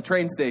the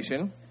train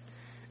station.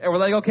 And we're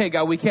like, okay,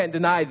 God, we can't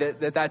deny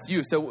that's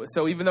you.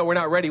 So even though we're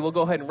not ready, we'll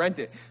go ahead and rent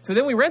it. So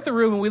then we rent the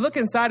room, and we look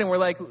inside, and we're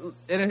like,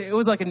 and it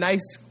was like a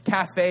nice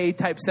cafe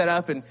type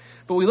setup.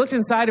 But we looked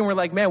inside, and we're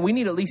like, man, we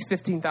need at least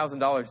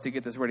 $15,000 to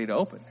get this ready to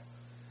open.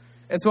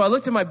 And so I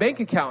looked at my bank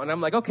account, and I'm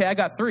like, okay, I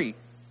got 3.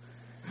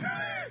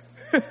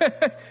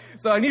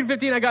 So I need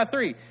 15, I got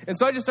 3. And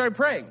so I just started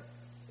praying.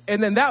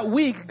 And then that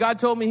week, God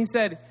told me, He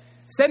said,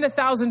 send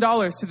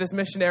 $1,000 to this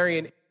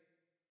missionary.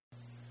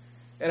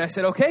 And I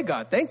said, okay,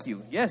 God, thank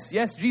you. Yes,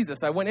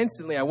 Jesus. I went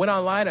instantly. I went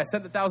online. I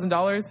sent the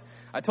 $1,000.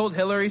 I told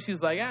Hillary. She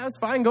was like, yeah, that's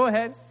fine. Go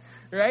ahead.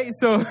 Right?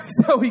 So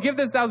we give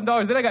this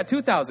 $1,000. Then I got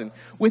 $2,000.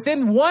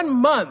 Within 1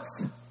 month,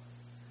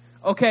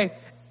 okay,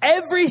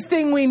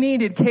 Everything we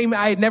needed came.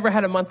 I had never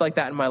had a month like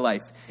that in my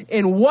life.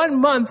 In 1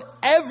 month,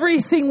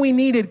 everything we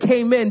needed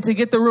came in to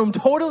get the room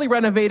totally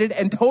renovated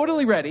and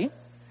totally ready.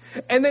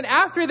 And then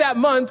after that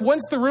month,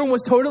 once the room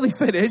was totally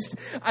finished,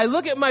 I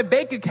look at my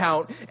bank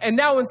account, and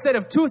now instead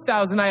of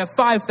 $2,000, I have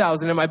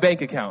 $5,000 in my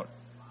bank account.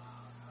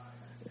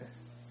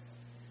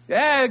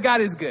 Yeah,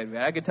 God is good,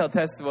 man. I can tell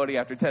testimony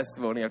after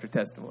testimony after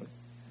testimony.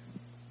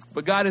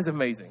 But God is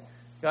amazing.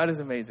 God is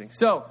amazing.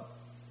 So,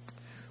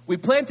 we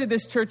planted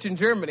this church in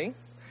Germany,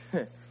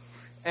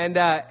 and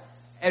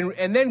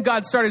then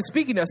God started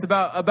speaking to us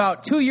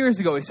about 2 years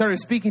ago. He started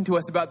speaking to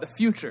us about the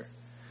future,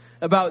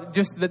 about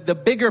just the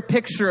bigger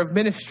picture of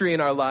ministry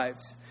in our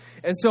lives.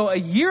 And so a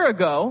year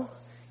ago,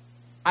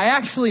 I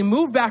actually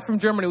moved back from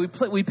Germany.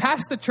 We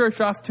passed the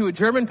church off to a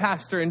German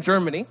pastor in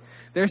Germany.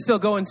 They're still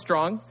going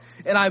strong.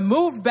 And I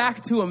moved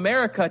back to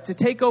America to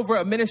take over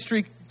a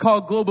ministry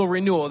called Global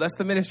Renewal. That's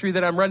the ministry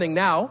that I'm running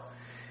now.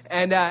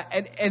 And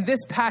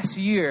this past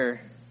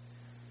year,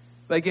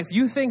 like if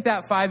you think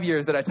that 5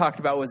 years that I talked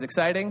about was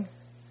exciting,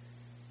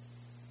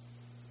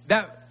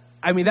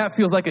 that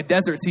feels like a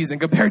desert season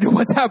compared to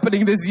what's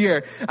happening this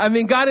year. I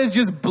mean, God is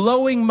just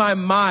blowing my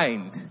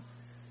mind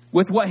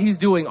with what he's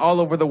doing all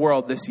over the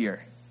world this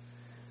year.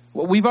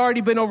 Well, we've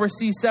already been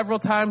overseas several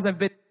times. I've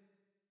been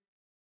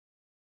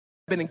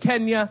in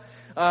Kenya,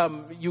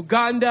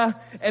 Uganda,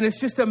 and it's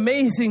just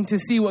amazing to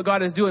see what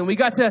God is doing. We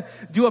got to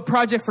do a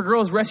project for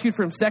girls rescued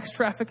from sex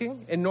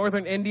trafficking in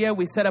northern India.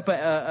 We set up an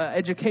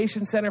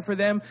education center for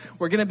them.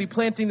 We're going to be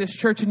planting this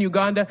church in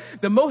Uganda.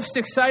 The most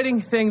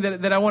exciting thing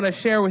that I want to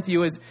share with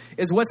you is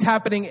what's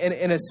happening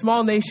in a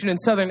small nation in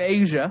southern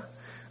Asia.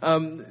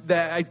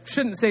 That I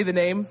shouldn't say the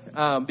name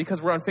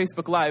because we're on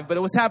Facebook Live, but it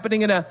was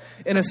happening in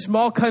a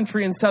small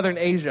country in southern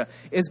Asia.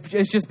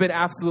 It's just been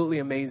absolutely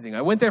amazing.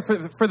 I went there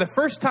for the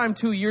first time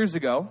 2 years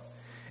ago,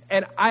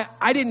 and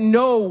I didn't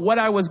know what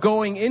I was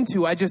going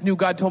into. I just knew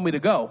God told me to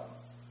go.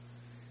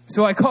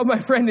 So I called my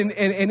friend in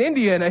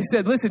India, and I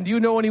said, listen, do you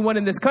know anyone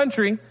in this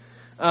country?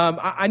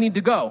 I need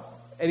to go.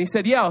 And he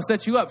said, yeah, I'll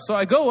set you up. So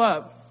I go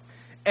up,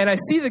 and I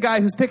see the guy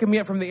who's picking me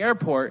up from the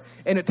airport,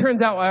 and it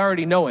turns out I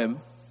already know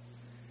him.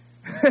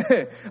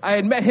 I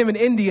had met him in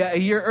India a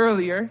year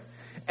earlier,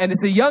 and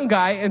it's a young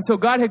guy, and so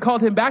God had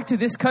called him back to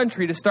this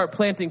country to start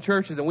planting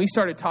churches, and we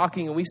started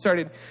talking, and we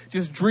started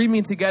just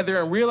dreaming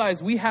together and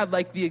realized we had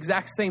like the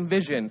exact same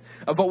vision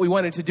of what we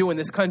wanted to do in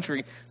this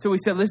country. So we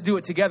said, let's do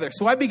it together.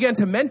 So I began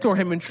to mentor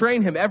him and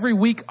train him every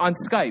week on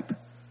Skype,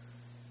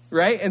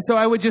 right? And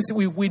so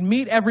we'd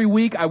meet every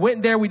week. I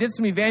went there, we did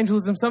some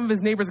evangelism, some of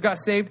his neighbors got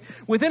saved.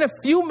 Within a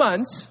few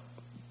months,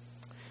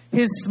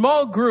 his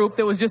small group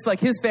that was just like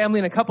his family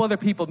and a couple other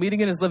people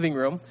meeting in his living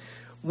room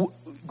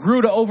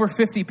grew to over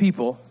 50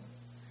 people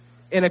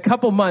in a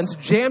couple months,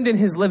 jammed in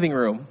his living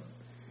room.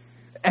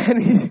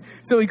 And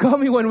so he called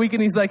me one week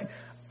and he's like,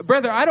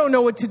 brother, I don't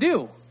know what to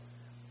do.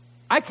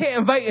 I can't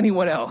invite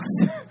anyone else.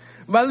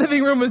 My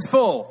living room is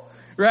full,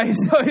 right?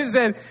 So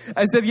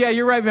I said, yeah,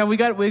 you're right, man. We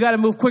got to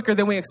move quicker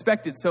than we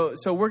expected. So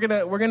we're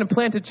gonna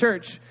plant a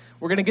church.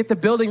 We're going to get the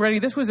building ready.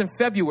 This was in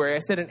February. I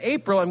said, in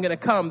April, I'm going to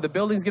come. The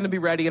building's going to be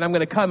ready, and I'm going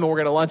to come, and we're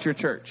going to launch your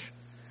church.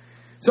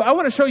 So I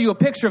want to show you a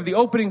picture of the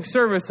opening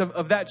service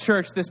of that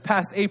church this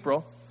past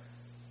April.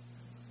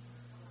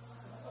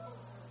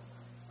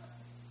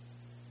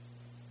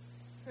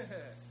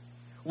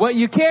 What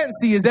you can't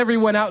see is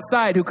everyone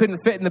outside who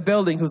couldn't fit in the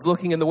building who's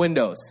looking in the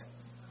windows.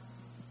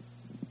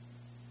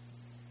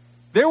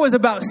 There was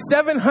about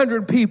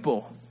 700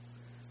 people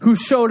who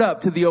showed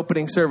up to the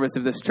opening service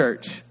of this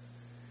church.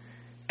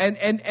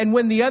 And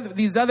when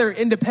these other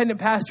independent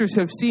pastors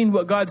have seen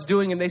what God's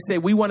doing and they say,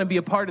 we want to be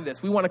a part of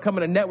this. We want to come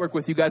in a network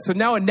with you guys. So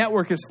now a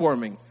network is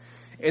forming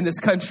in this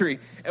country.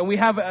 And we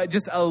have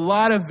just a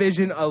lot of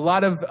vision, a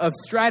lot of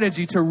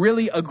strategy to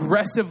really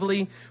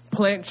aggressively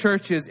plant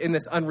churches in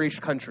this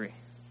unreached country.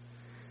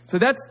 So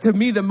that's, to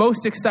me, the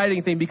most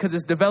exciting thing because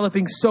it's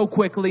developing so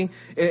quickly.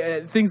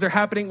 Things are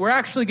happening. We're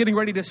actually getting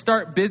ready to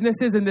start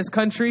businesses in this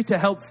country to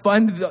help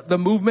fund the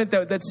movement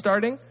that's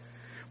starting.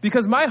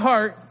 Because my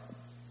heart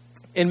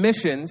in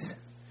missions,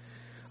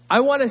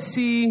 I want to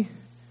see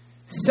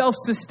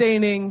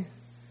self-sustaining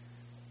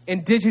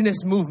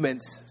indigenous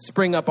movements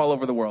spring up all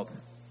over the world.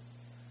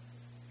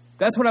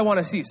 That's what I want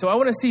to see. So I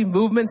want to see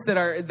movements that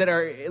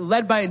are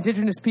led by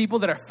indigenous people,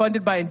 that are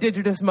funded by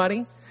indigenous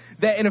money,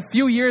 that in a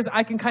few years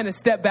I can kind of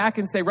step back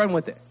and say, run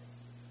with it.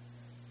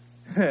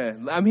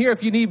 I'm here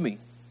if you need me.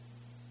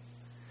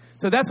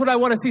 So that's what I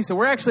want to see. So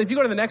we're actually, if you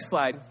go to the next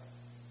slide,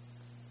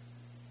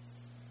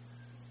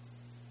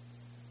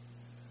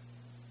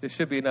 there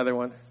should be another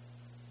one.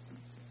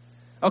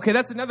 Okay,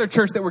 that's another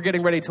church that we're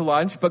getting ready to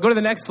launch. But go to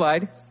the next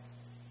slide.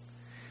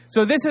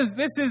 So this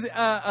is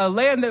a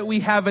land that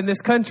we have in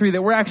this country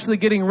that we're actually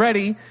getting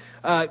ready,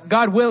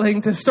 God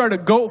willing, to start a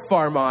goat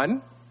farm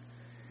on.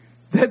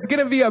 That's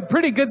going to be a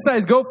pretty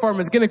good-sized goat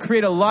farm. It's going to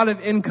create a lot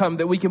of income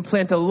that we can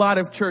plant a lot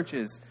of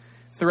churches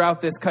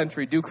throughout this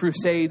country, do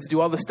crusades, do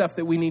all the stuff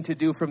that we need to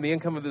do from the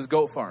income of this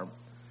goat farm.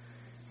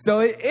 So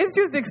it's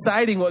just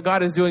exciting what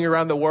God is doing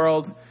around the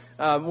world.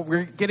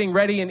 We're getting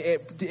ready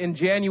in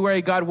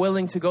January, God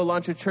willing, to go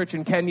launch a church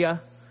in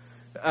Kenya,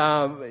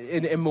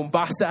 in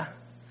Mombasa.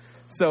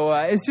 So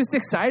it's just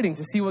exciting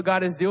to see what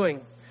God is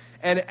doing.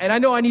 And I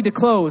know I need to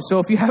close, so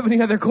if you have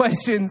any other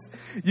questions,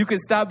 you can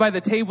stop by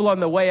the table on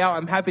the way out.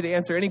 I'm happy to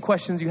answer any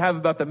questions you have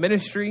about the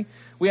ministry.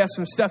 We have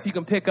some stuff you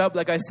can pick up.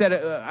 Like I said,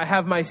 I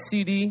have my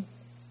CD.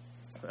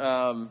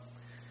 I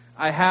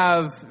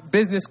have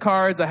business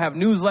cards. I have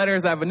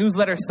newsletters. I have a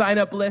newsletter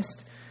sign-up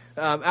list.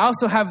 I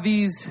also have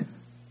these.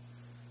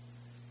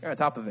 You're on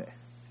top of it.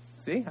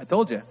 See? I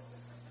told you.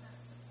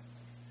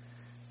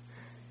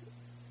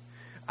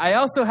 I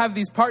also have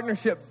these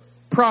partnership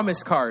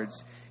promise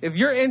cards. If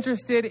you're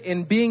interested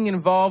in being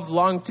involved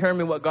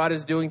long-term in what God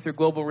is doing through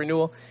Global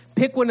Renewal,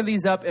 pick one of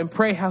these up and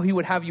pray how he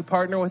would have you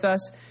partner with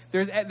us.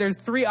 There's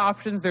three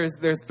options.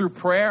 There's through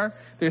prayer,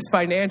 there's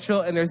financial,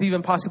 and there's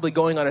even possibly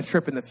going on a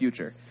trip in the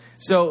future.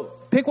 So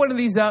pick one of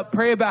these up,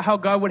 pray about how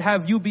God would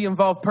have you be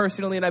involved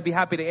personally, and I'd be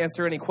happy to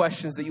answer any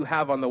questions that you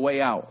have on the way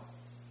out.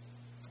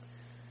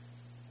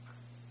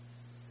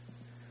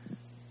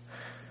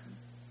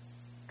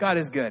 God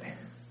is good.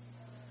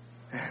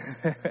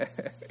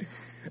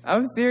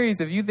 I'm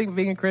serious. If you think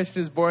being a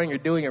Christian is boring, you're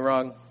doing it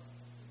wrong.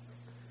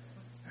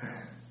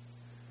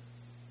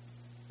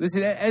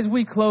 Listen, as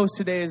we close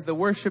today, as the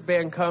worship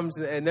band comes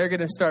and they're going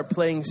to start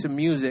playing some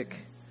music,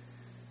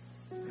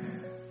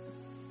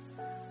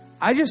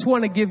 I just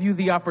want to give you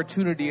the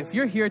opportunity. If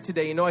you're here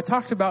today, I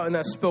talked about in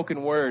that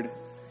spoken word,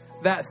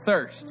 that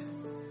thirst.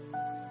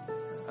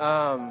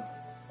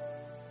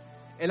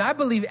 And I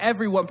believe I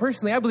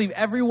believe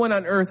everyone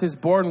on earth is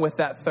born with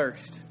that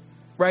thirst,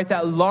 right?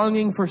 That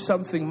longing for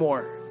something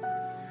more.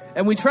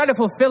 And we try to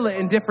fulfill it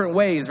in different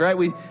ways, right?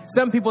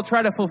 Some people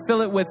try to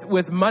fulfill it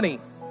with money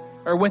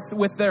or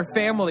with their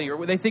family,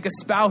 or they think a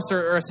spouse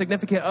or a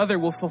significant other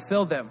will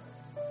fulfill them,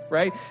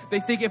 right? They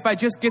think if I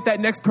just get that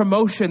next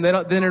promotion,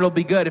 then it'll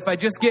be good. If I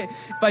just get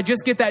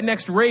that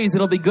next raise,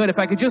 it'll be good. If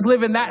I could just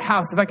live in that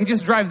house, if I could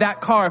just drive that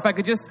car, if I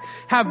could just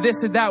have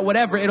this and that,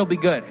 whatever, it'll be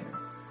good.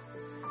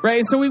 Right?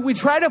 And so we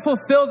try to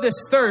fulfill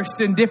this thirst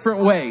in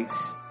different ways.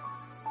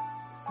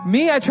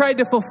 Me, I tried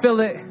to fulfill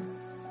it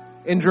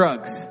in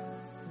drugs.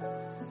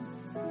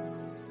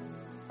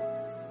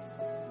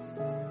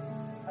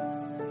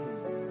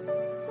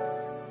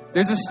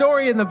 There's a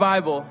story in the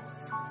Bible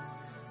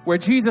where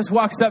Jesus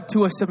walks up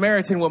to a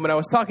Samaritan woman. I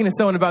was talking to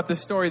someone about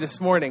this story this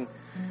morning.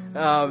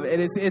 And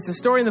it's a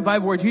story in the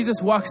Bible where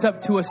Jesus walks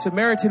up to a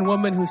Samaritan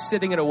woman who's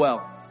sitting at a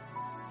well.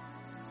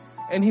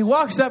 And he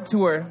walks up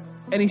to her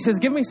and he says,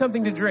 "Give me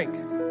something to drink."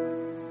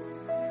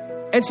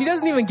 And she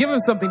doesn't even give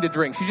him something to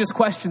drink. She just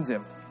questions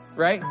him,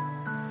 right?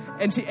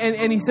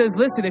 And he says,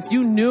 "Listen, if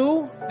you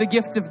knew the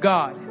gift of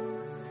God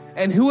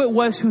and who it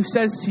was who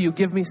says to you,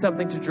 'Give me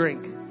something to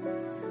drink,'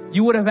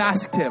 you would have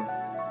asked him,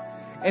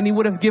 and he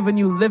would have given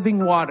you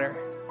living water."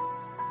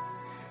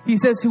 He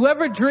says,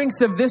 "Whoever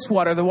drinks of this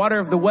water, the water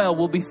of the well,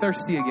 will be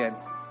thirsty again.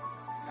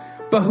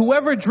 But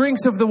whoever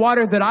drinks of the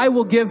water that I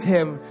will give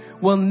him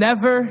will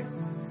never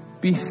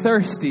be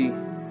thirsty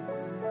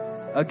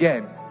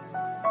again."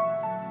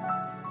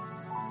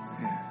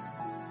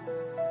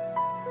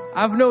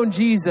 I've known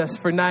Jesus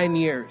for 9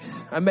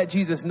 years. I met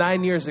Jesus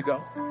 9 years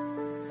ago.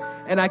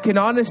 And I can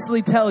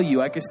honestly tell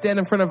you, I can stand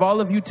in front of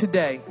all of you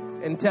today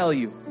and tell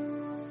you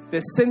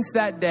that since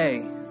that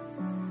day,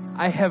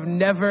 I have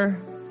never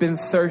been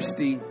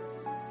thirsty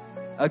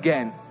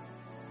again.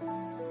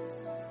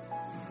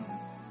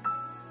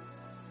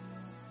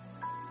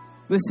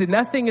 Listen,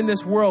 nothing in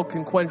this world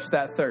can quench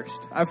that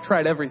thirst. I've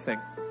tried everything.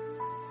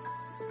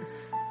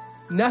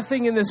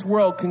 Nothing in this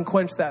world can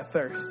quench that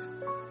thirst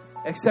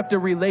except a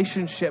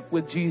relationship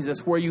with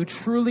Jesus where you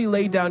truly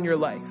lay down your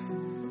life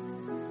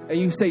and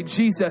you say,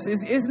 "Jesus,"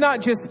 it's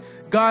not just,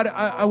 "God,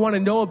 I want to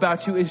know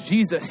about you." It's,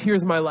 "Jesus,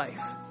 here's my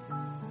life.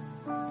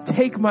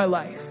 Take my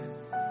life.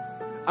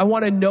 I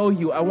want to know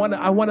you. I want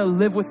to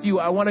live with you.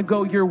 I want to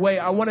go your way.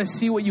 I want to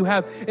see what you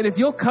have." And if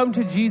you'll come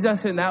to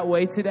Jesus in that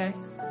way today,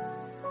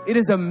 it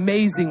is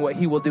amazing what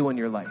he will do in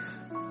your life.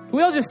 Can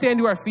we all just stand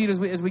to our feet as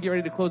we get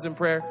ready to close in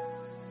prayer?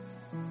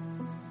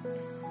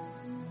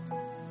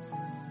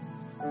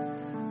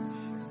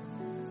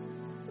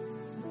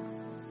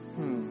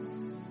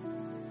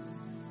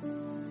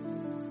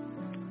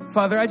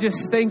 Father, I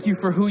just thank you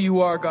for who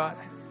you are, God.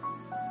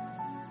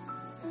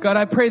 God,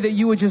 I pray that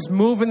you would just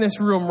move in this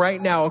room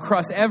right now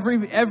across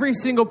every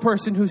single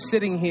person who's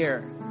sitting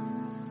here.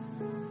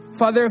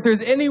 Father, if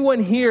there's anyone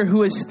here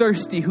who is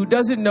thirsty, who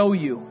doesn't know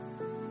you,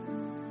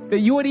 that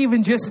you would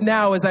even just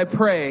now, as I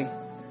pray,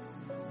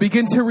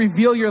 begin to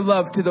reveal your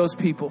love to those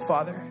people,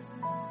 Father.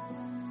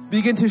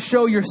 Begin to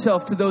show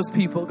yourself to those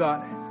people,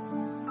 God.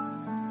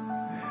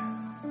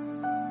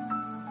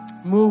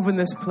 Move in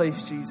this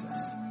place, Jesus.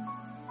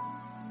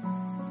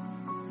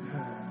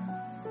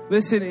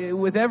 Listen,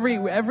 with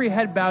every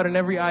head bowed and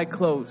every eye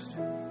closed,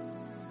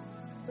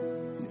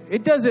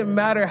 it doesn't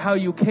matter how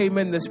you came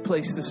in this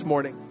place this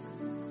morning.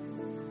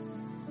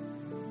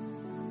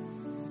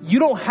 You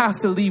don't have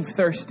to leave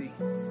thirsty.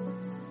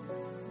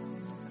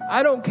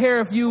 I don't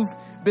care if you've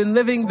been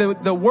living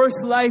the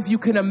worst life you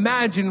can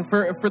imagine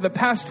for the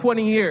past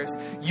 20 years.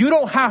 You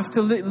don't have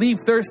to leave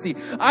thirsty.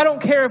 I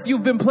don't care if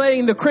you've been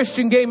playing the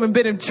Christian game and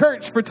been in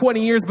church for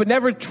 20 years, but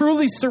never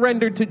truly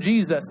surrendered to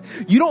Jesus.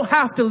 You don't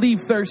have to leave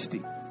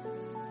thirsty.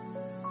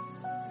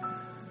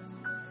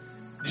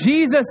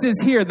 Jesus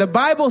is here. The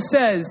Bible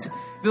says,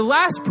 the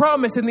last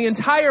promise in the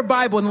entire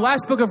Bible, in the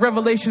last book of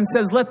Revelation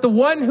says, let the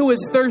one who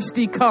is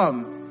thirsty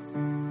come,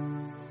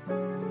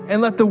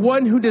 and let the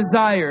one who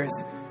desires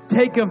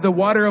take of the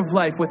water of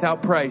life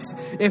without price.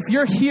 If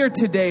you're here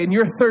today and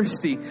you're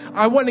thirsty,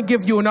 I want to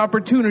give you an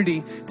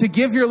opportunity to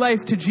give your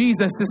life to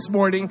Jesus this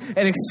morning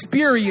and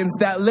experience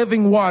that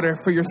living water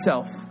for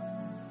yourself.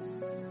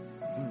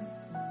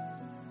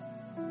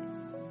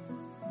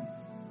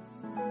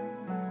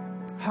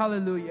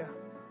 Hallelujah.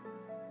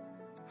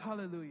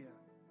 Hallelujah.